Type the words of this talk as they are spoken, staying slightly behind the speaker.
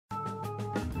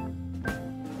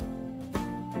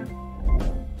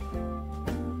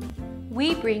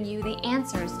we bring you the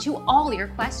answers to all your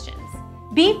questions.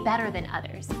 Be better than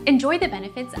others. Enjoy the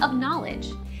benefits of knowledge.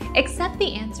 Accept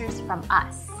the answers from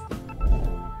us.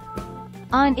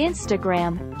 On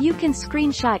Instagram, you can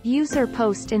screenshot user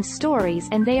posts in stories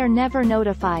and they are never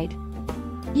notified.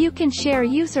 You can share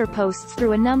user posts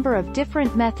through a number of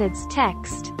different methods: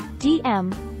 text,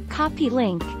 DM, copy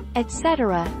link,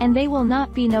 etc., and they will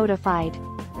not be notified.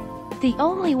 The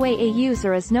only way a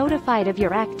user is notified of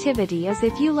your activity is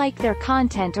if you like their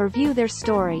content or view their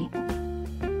story.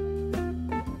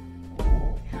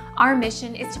 Our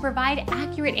mission is to provide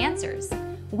accurate answers.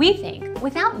 We think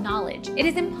without knowledge, it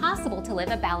is impossible to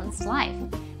live a balanced life.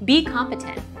 Be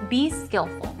competent, be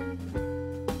skillful.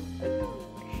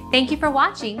 Thank you for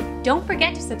watching. Don't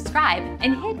forget to subscribe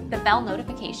and hit the bell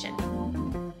notification.